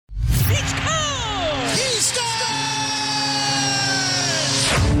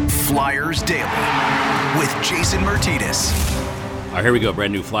Flyers Daily with Jason Martinez. All right, here we go.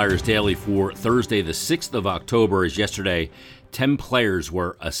 Brand new Flyers Daily for Thursday, the 6th of October. As yesterday, 10 players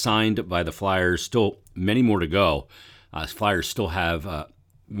were assigned by the Flyers. Still many more to go. Flyers still have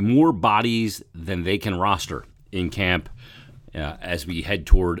more bodies than they can roster in camp as we head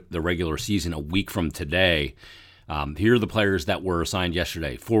toward the regular season a week from today. Here are the players that were assigned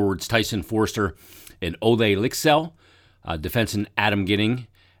yesterday. Forwards Tyson Foerster and Ole Lycksell. Defenseman Adam Ginning,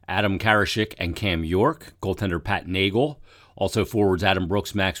 Adam Karashik, and Cam York. Goaltender Pat Nagel. Also forwards Adam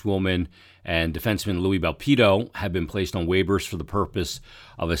Brooks, Max Willman, and defenseman Louis Belpido have been placed on waivers for the purpose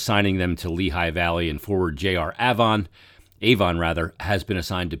of assigning them to Lehigh Valley. And forward J.R. Avon has been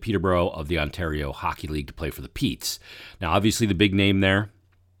assigned to Peterborough of the Ontario Hockey League to play for the Petes. Now, obviously, the big name there,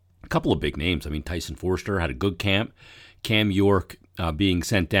 a couple of big names. I mean, Tyson Foerster had a good camp. Cam York being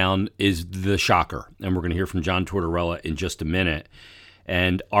sent down is the shocker. And we're going to hear from John Tortorella in just a minute.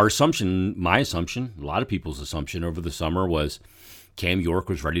 And our assumption, my assumption, a lot of people's assumption over the summer was Cam York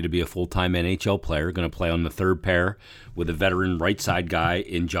was ready to be a full-time NHL player, going to play on the third pair with a veteran right side guy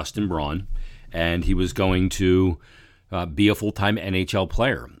in Justin Braun. And he was going to be a full-time NHL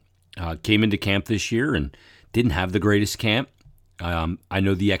player. Came into camp this year and didn't have the greatest camp. I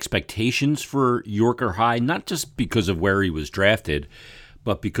know the expectations for York are high, not just because of where he was drafted,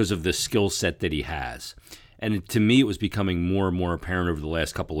 but because of the skill set that he has. And to me, it was becoming more and more apparent over the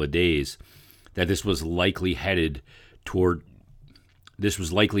last couple of days that this was likely headed toward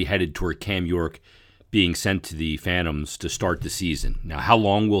Cam York being sent to the Phantoms to start the season. Now, how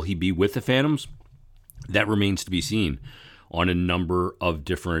long will he be with the Phantoms? That remains to be seen on a number of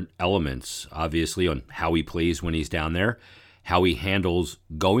different elements. Obviously, on how he plays when he's down there, how he handles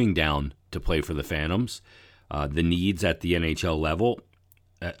going down to play for the Phantoms, the needs at the NHL level.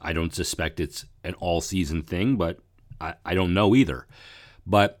 I don't suspect it's an all-season thing, but I don't know either.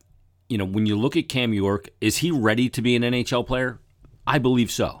 But, you know, when you look at Cam York, is he ready to be an NHL player? I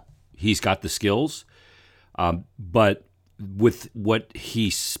believe so. He's got the skills, but with what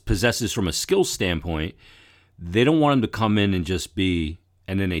he possesses from a skills standpoint, they don't want him to come in and just be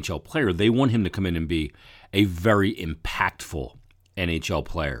an NHL player. They want him to come in and be a very impactful NHL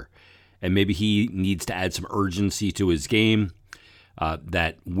player. And maybe he needs to add some urgency to his game,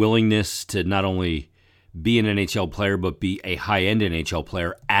 that willingness to not only be an NHL player, but be a high-end NHL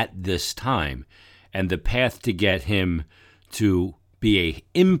player at this time. And the path to get him to be a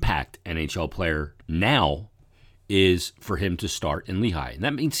impact NHL player now is for him to start in Lehigh. And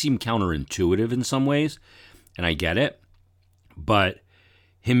that may seem counterintuitive in some ways, and I get it. But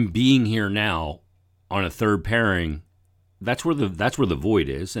him being here now on a third pairing, that's where the void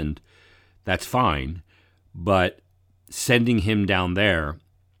is, and that's fine. But sending him down there,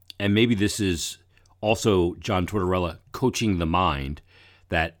 and maybe this is also John Tortorella coaching the mind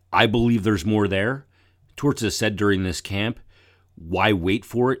that I believe there's more there. Torts has said during this camp, why wait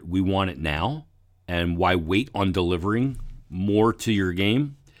for it? We want it now. And why wait on delivering more to your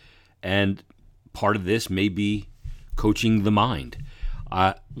game? And part of this may be coaching the mind.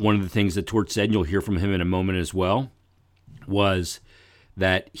 One of the things that Torts said, and you'll hear from him in a moment as well, was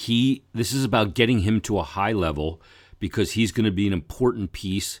that this is about getting him to a high level because he's going to be an important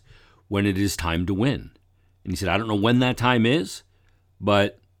piece when it is time to win. And he said, I don't know when that time is,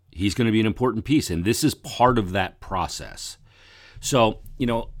 but he's going to be an important piece. And this is part of that process. So, you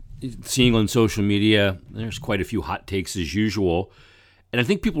know, seeing on social media, there's quite a few hot takes as usual. And I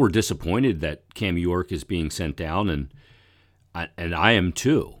think people were disappointed that Cam York is being sent down, and I am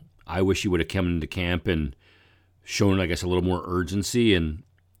too. I wish he would have come into camp and shown, I guess, a little more urgency and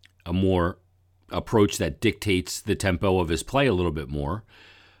a more approach that dictates the tempo of his play a little bit more.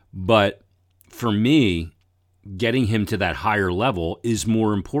 But for me, getting him to that higher level is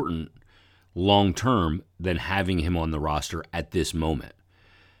more important long-term than having him on the roster at this moment.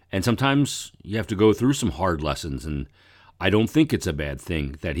 And sometimes you have to go through some hard lessons, and I don't think it's a bad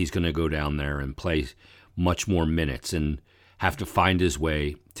thing that he's going to go down there and play much more minutes and have to find his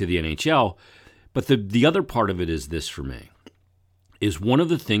way to the NHL. But the other part of it is this for me, is one of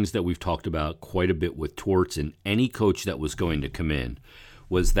the things that we've talked about quite a bit with Torts and any coach that was going to come in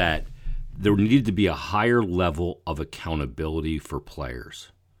was that there needed to be a higher level of accountability for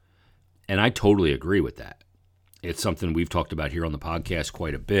players. And I totally agree with that. It's something we've talked about here on the podcast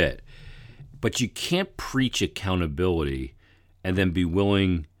quite a bit. But you can't preach accountability and then be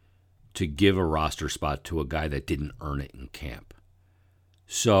willing to give a roster spot to a guy that didn't earn it in camp.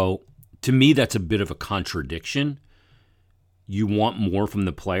 So to me, that's a bit of a contradiction. You want more from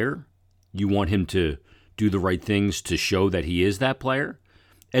the player. You want him to do the right things to show that he is that player.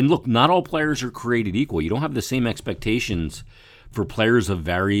 And look, not all players are created equal. You don't have the same expectations for players of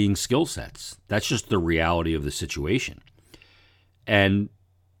varying skill sets. That's just the reality of the situation. And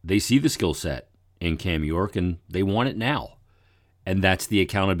they see the skill set in Cam York, and they want it now. And that's the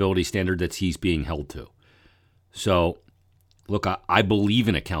accountability standard that he's being held to. So, look, I believe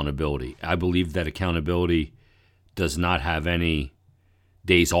in accountability. I believe that accountability does not have any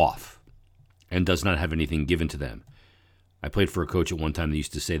days off and does not have anything given to them. I played for a coach at one time that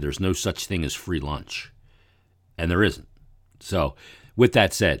used to say there's no such thing as free lunch. And there isn't. So, with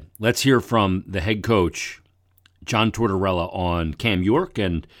that said, let's hear from the head coach, John Tortorella, on Cam York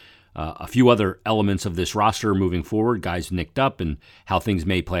and a few other elements of this roster moving forward, guys nicked up, and how things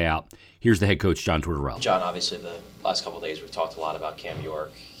may play out. Here's the head coach, John Tortorella. John, obviously the last couple of days we've talked a lot about Cam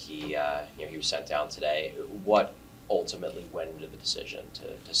York. He was sent down today. What ultimately went into the decision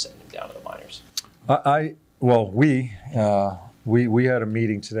to send him down to the minors? We had a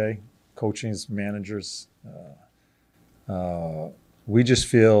meeting today, coaching managers. We just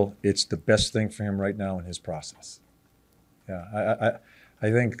feel it's the best thing for him right now in his process. Yeah, I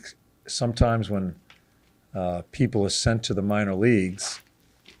think sometimes when people are sent to the minor leagues,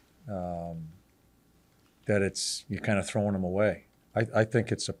 that you're kind of throwing them away. I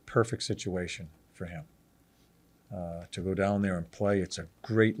think it's a perfect situation for him to go down there and play. It's a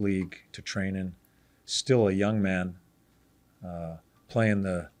great league to train in. Still a young man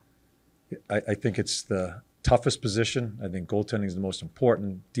playing I think it's the toughest position. I think goaltending is the most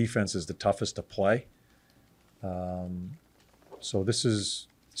important. Defense is the toughest to play. So this is,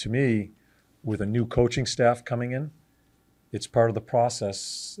 to me, with a new coaching staff coming in, it's part of the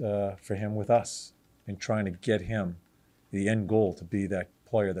process for him with us in trying to get him the end goal to be that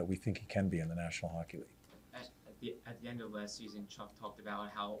player that we think he can be in the National Hockey League. At the end of last season, Chuck talked about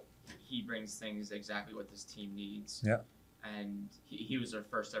how he brings things exactly what this team needs. Yeah. And he was our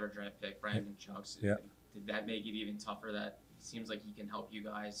first ever draft pick, Brandon Chucks. Yeah. Did that make it even tougher that it seems like he can help you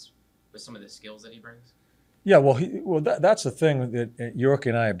guys with some of the skills that he brings? Yeah, that's the thing that York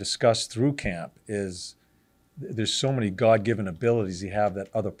and I have discussed through camp is there's so many God-given abilities he have that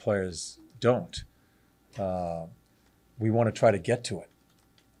other players don't. We want to try to get to it.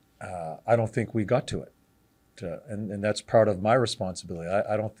 I don't think we got to it. And that's part of my responsibility.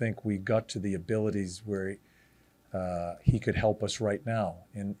 I don't think we got to the abilities where he could help us right now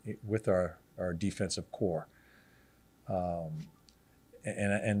with our defensive core.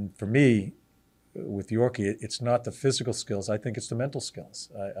 And for me, with Yorkie, it's not the physical skills. I think it's the mental skills.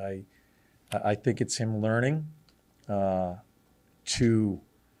 I think it's him learning to,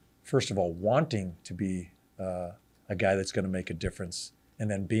 first of all, wanting to be a guy that's going to make a difference, and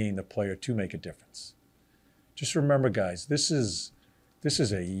then being the player to make a difference. Just remember, guys, this is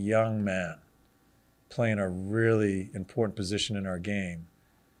a young man playing a really important position in our game.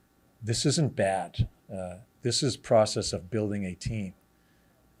 This isn't bad. This is process of building a team.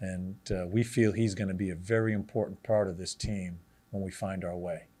 And we feel he's going to be a very important part of this team when we find our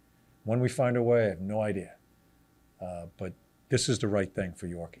way. When we find our way, I have no idea. But this is the right thing for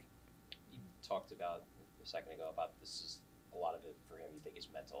Yorkie. You talked about a second ago about this is a lot of it for him. You think is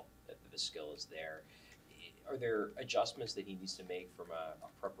mental, that the skill is there. Are there adjustments that he needs to make from a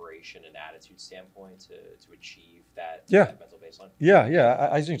preparation and attitude standpoint to achieve that mental baseline? Yeah.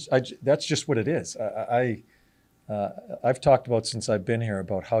 I think that's just what it is. I've talked about since I've been here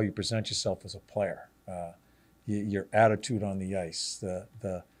about how you present yourself as a player, your attitude on the ice,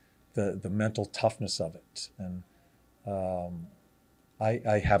 the mental toughness of it, and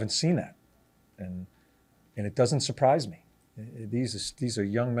I haven't seen that, and it doesn't surprise me. These are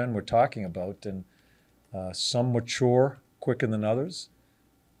young men we're talking about, and some mature quicker than others.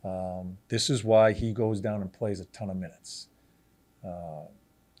 This is why he goes down and plays a ton of minutes.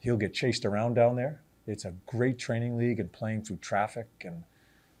 He'll get chased around down there. It's a great training league and playing through traffic and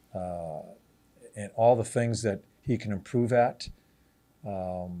all the things that he can improve at.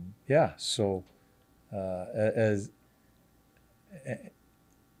 So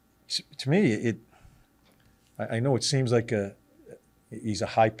to me, I know it seems like he's a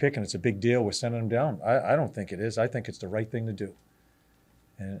high pick and it's a big deal. We're sending him down. I don't think it is. I think it's the right thing to do.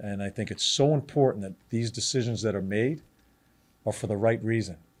 And I think it's so important that these decisions that are made are for the right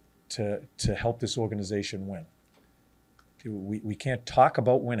reason. To help this organization win. We can't talk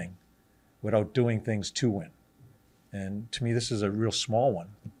about winning without doing things to win. And to me, this is a real small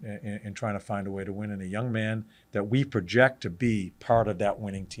one in trying to find a way to win in a young man that we project to be part of that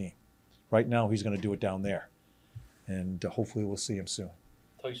winning team. Right now, he's going to do it down there. And hopefully we'll see him soon.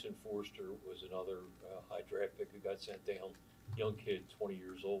 Tyson Forster was another high draft pick who got sent down. Young kid, 20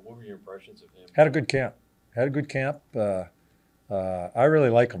 years old. What were your impressions of him? Had a good camp. I really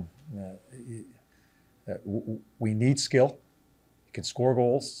like him. We need skill. He can score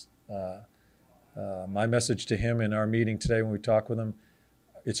goals. My message to him in our meeting today when we talked with him,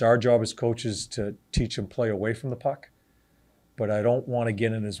 it's our job as coaches to teach him play away from the puck, but I don't want to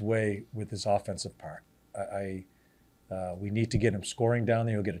get in his way with his offensive part. We need to get him scoring down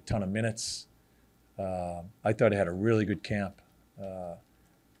there. He'll get a ton of minutes. I thought he had a really good camp,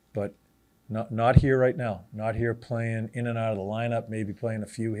 but not here right now. Not here playing in and out of the lineup, maybe playing a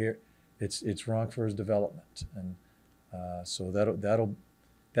few here. It's wrong for his development, and so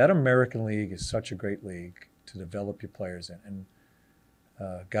that American League is such a great league to develop your players in. And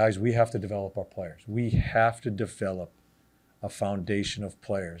guys, we have to develop our players. We have to develop a foundation of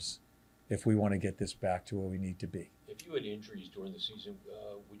players if we want to get this back to where we need to be. If you had injuries during the season,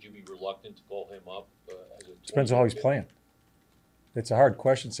 would you be reluctant to call him up as a? Depends on how he's playing. It's a hard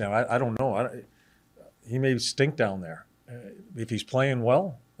question, Sam. I don't know. He may stink down there. If he's playing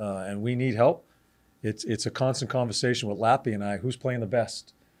well and we need help, it's a constant conversation with Lappy and I, who's playing the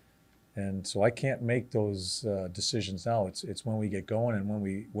best. And so I can't make those decisions now. It's when we get going and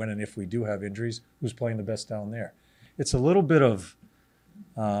when and if we do have injuries, who's playing the best down there. It's a little bit of,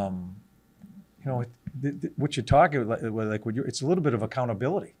 what you're talking like it's a little bit of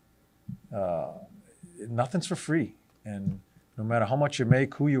accountability. Nothing's for free, and no matter how much you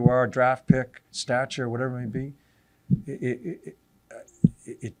make, who you are, draft pick, stature, whatever it may be,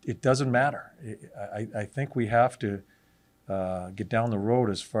 it doesn't matter. I think we have to get down the road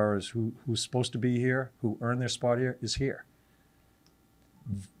as far as who's supposed to be here, who earned their spot here, is here.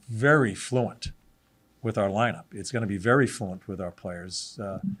 Very fluent with our lineup. It's going to be very fluent with our players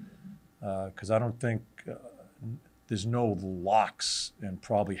because I don't think there's no locks in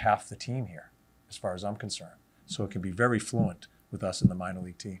probably half the team here, as far as I'm concerned. So it can be very fluent with us in the minor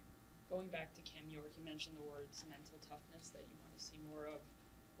league team. Going back to Cam York, you mentioned the words mental toughness that you want to see more of.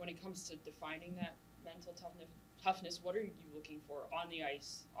 When it comes to defining that mental toughness, what are you looking for on the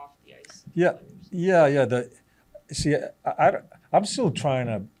ice, off the ice? I'm still trying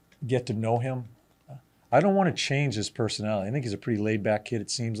to get to know him. I don't want to change his personality. I think he's a pretty laid-back kid.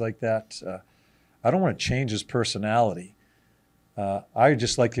 It seems like that. I don't want to change his personality. I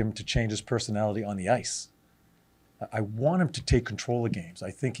just like him to change his personality on the ice. I want him to take control of games.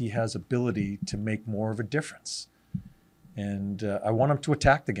 I think he has ability to make more of a difference. And I want him to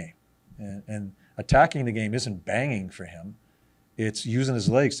attack the game. And attacking the game isn't banging for him. It's using his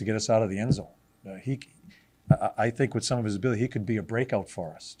legs to get us out of the end zone. I think with some of his ability, he could be a breakout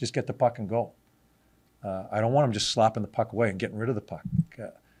for us. Just get the puck and go. I don't want him just slapping the puck away and getting rid of the puck.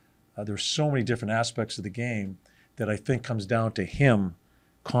 There's so many different aspects of the game that I think comes down to him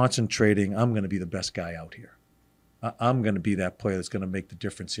concentrating, I'm going to be the best guy out here. I'm going to be that player that's going to make the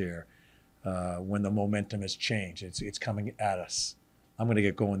difference here when the momentum has changed. It's coming at us. I'm going to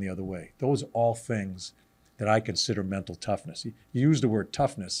get going the other way. Those are all things that I consider mental toughness. You use the word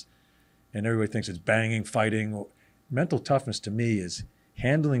toughness, and everybody thinks it's banging, fighting. Mental toughness to me is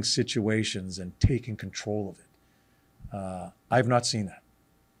handling situations and taking control of it. I've not seen that.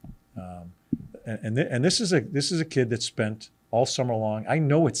 And this is a kid that spent all summer long. I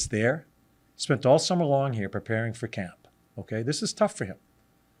know it's there. Spent all summer long here preparing for camp. Okay, this is tough for him,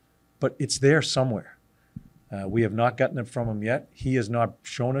 but it's there somewhere. We have not gotten it from him yet. He has not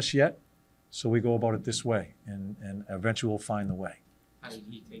shown us yet. So we go about it this way, and eventually we'll find the way. How did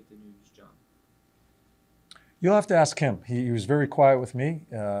he take the news, John? You'll have to ask him. He was very quiet with me.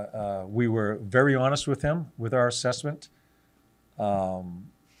 We were very honest with him with our assessment.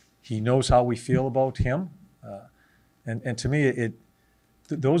 He knows how we feel about him. And to me,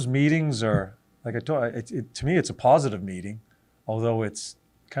 those meetings are, like I told you, to me, it's a positive meeting, although it's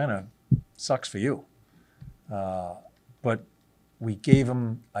kind of sucks for you. But we gave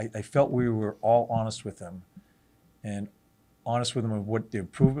him, I felt we were all honest with him and honest with him of what the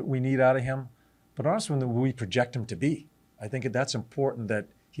improvement we need out of him, but honest with him we project him to be. I think that's important that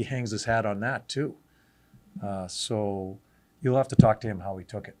he hangs his hat on that too. So you'll have to talk to him how he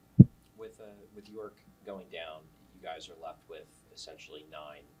took it. With York going down, you guys are left with essentially 9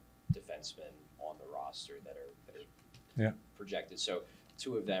 defensemen on the roster that are projected. So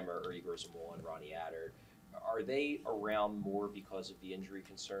 2 of them are Igor Zamula and Ronnie Adder. Are they around more because of the injury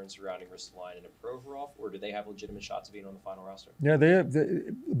concerns surrounding Ristolainen and Provorov, or do they have legitimate shots of being on the final roster? Yeah, they have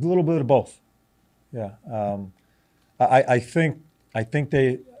a little bit of both. Yeah, I think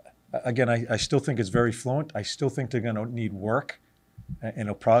they. Again, I still think it's very fluent. I still think they're going to need work, and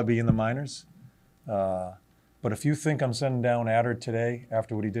it'll probably be in the minors. But if you think I'm sending down Adder today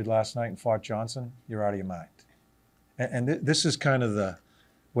after what he did last night in Fort Johnson, you're out of your mind. And this is kind of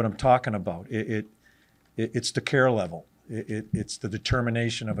what I'm talking about. It's the care level. It's the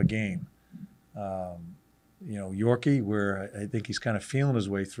determination of a game. Yorkie, where I think he's kind of feeling his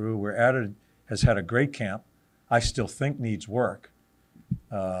way through, where Added has had a great camp. I still think needs work.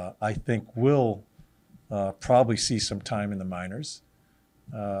 I think will probably see some time in the minors.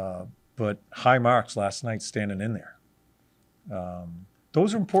 But high marks last night standing in there.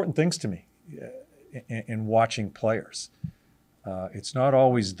 Those are important things to me in watching players. It's not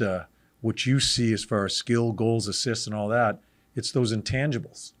always what you see as far as skill, goals, assists, and all that. It's those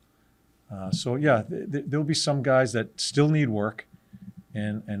intangibles. There'll be some guys that still need work.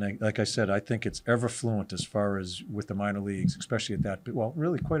 And like I said, I think it's ever fluent as far as with the minor leagues, especially at that,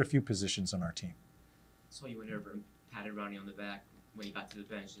 really quite a few positions on our team. So you went over and patted Ronnie on the back when he got to the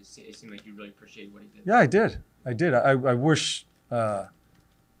bench. It seemed like you really appreciated what he did. Yeah, I did. I wish, I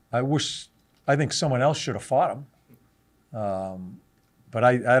think someone else should have fought him. But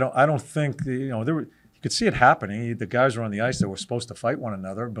I don't think, you could see it happening. The guys were on the ice that were supposed to fight one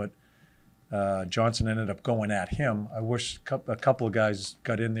another, but Johnson ended up going at him. I wish a couple of guys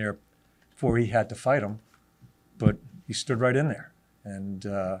got in there before he had to fight him, but he stood right in there. And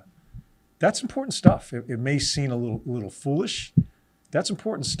that's important stuff. It may seem a little foolish. That's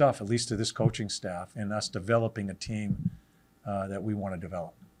important stuff, at least to this coaching staff and us developing a team that we want to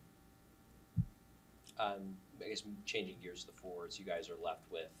develop. I guess changing gears to the forwards, you guys are left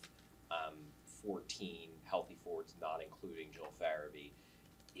with 14 healthy forwards, not including Joel Farabee.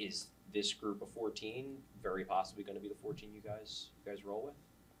 Is this group of 14 very possibly going to be the 14 you guys roll with?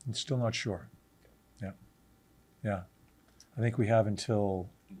 I'm still not sure. Yeah. I think we have until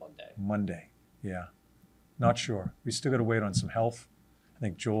Monday. Yeah. Not sure. We still got to wait on some health. I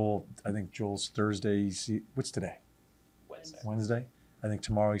think Joel's Thursday. What's today? Wednesday. I think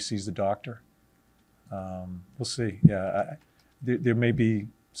tomorrow he sees the doctor. We'll see. Yeah. There may be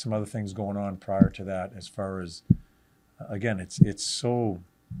some other things going on prior to that as far as, again, it's so,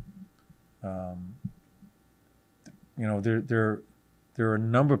 there are a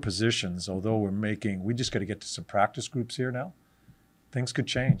number of positions, although we just got to get to some practice groups here now. Things could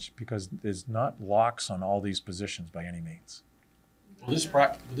change because there's not locks on all these positions by any means. Will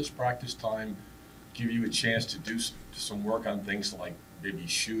this practice time give you a chance to do some work on things like maybe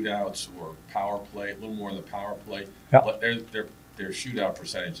shootouts or power play, a little more in the power play? Yeah. But their shootout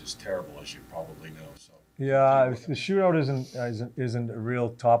percentage is terrible, as you probably know. So yeah, the shootout isn't a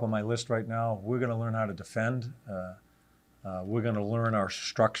real top of my list right now. We're going to learn how to defend. We're going to learn our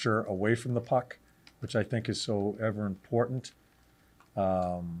structure away from the puck, which I think is so ever important.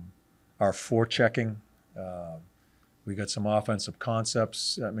 Our forechecking. We got some offensive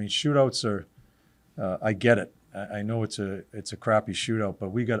concepts. I mean, shootouts are. I get it. I know it's a crappy shootout, but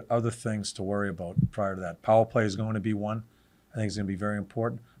we got other things to worry about prior to that. Power play is going to be one. I think it's going to be very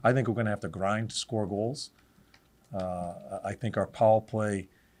important. I think we're going to have to grind to score goals. I think our power play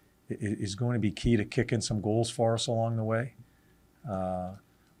is going to be key to kicking some goals for us along the way.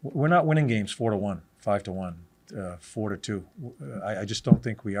 We're not winning games 4-1, 5-1, 4-2. I just don't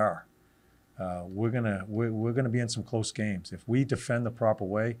think we are. We're gonna be in some close games. If we defend the proper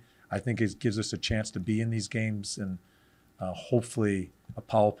way, I think it gives us a chance to be in these games, and hopefully a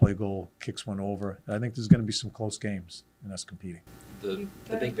power play goal kicks one over. I think there's going to be some close games in us competing. The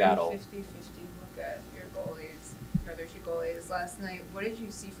big battle. 50-50 look at your goalies, your other two goalies last night. What did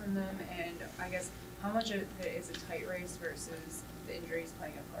you see from them? And I guess how much of it is a tight race versus the injuries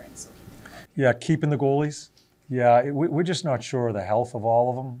playing a part in still keeping them up? Yeah, keeping the goalies. Yeah, we're just not sure of the health of all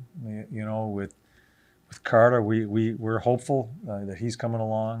of them. You know, with Carter, we're hopeful that he's coming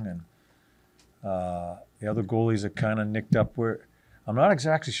along, and the other goalies are kind of nicked up. I'm not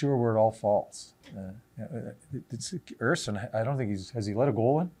exactly sure where it all falls. It's Erson. I don't think has he let a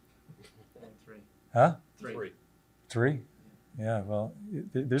goal in? 3. Huh? 3. 3? Yeah. Well,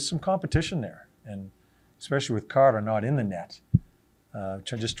 there's some competition there, and especially with Carter not in the net.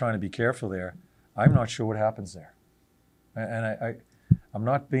 Just trying to be careful there. I'm not sure what happens there, and I'm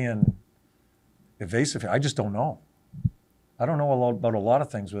not being evasive. I just don't know. I don't know about a lot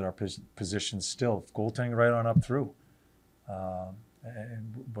of things with our positions still. Goaltending right on up through.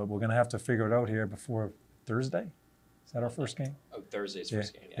 But we're going to have to figure it out here before Thursday. Is that our first game? Oh, Thursday's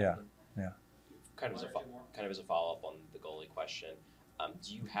first game. Yeah. Kind of as a follow-up on the goalie question.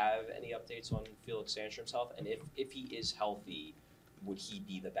 Do you have any updates on Felix Sandstrom's health? And if he is healthy, would he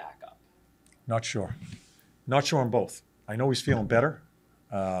be the backup? Not sure. Not sure on both. I know he's feeling better.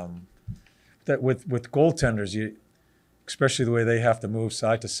 That with goaltenders, especially the way they have to move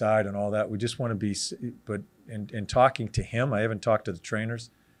side to side and all that, we just want to be. But in talking to him, I haven't talked to the trainers.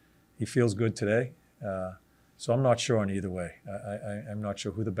 He feels good today, so I'm not sure on either way. I'm not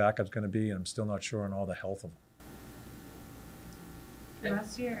sure who the backup's going to be, and I'm still not sure on all the health of them.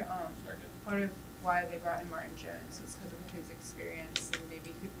 Last year, part of why they brought in Martin Jones was because of his experience and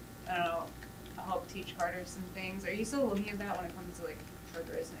maybe could, I don't know, help teach Carter some things. Are you still looking at that when it comes to like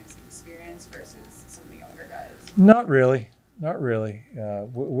Carter Risnick's experience versus some of the younger guys? Not really.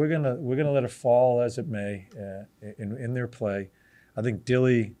 We're gonna let it fall as it may in their play. I think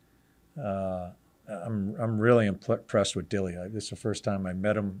Dilly. I'm really impressed with Dilly. This is the first time I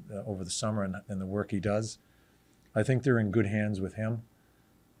met him over the summer and the work he does. I think they're in good hands with him.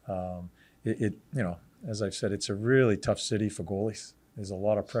 As I've said, it's a really tough city for goalies. There's a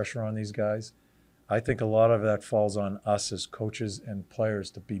lot of pressure on these guys. I think a lot of that falls on us as coaches and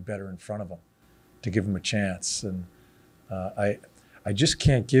players to be better in front of them, to give them a chance. And I just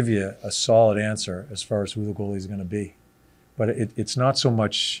can't give you a solid answer as far as who the goalie is going to be. But it's not so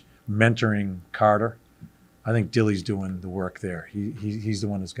much mentoring Carter. I think Dilly's doing the work there. He's the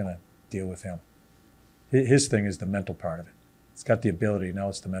one that's going to deal with him. His thing is the mental part of it. It's got the ability. Now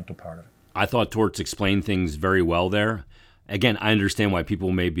it's the mental part of it. I thought Torts explained things very well there. Again, I understand why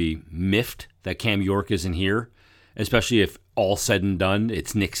people may be miffed that Cam York isn't here, especially if all said and done,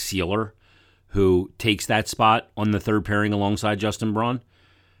 it's Nick Seeler who takes that spot on the third pairing alongside Justin Braun.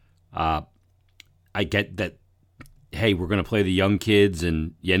 I get that, hey, we're going to play the young kids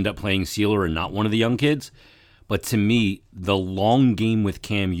and you end up playing Seeler and not one of the young kids. But to me, the long game with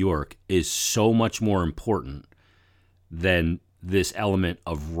Cam York is so much more important than this element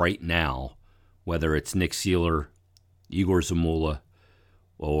of right now, whether it's Nick Seeler, Igor Zamula,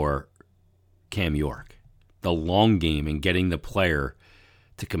 or Cam York. The long game and getting the player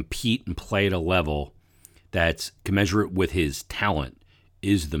to compete and play at a level that's commensurate with his talent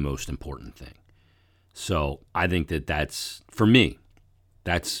is the most important thing. So I think that's, for me,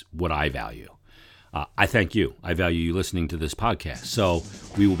 that's what I value. I thank you. I value you listening to this podcast. So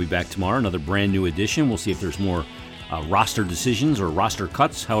we will be back tomorrow, another brand new edition. We'll see if there's more roster decisions or roster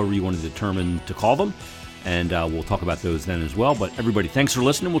cuts, however you want to determine to call them. And we'll talk about those then as well. But everybody, thanks for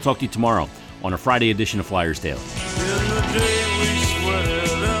listening. We'll talk to you tomorrow on a Friday edition of Flyers Daily.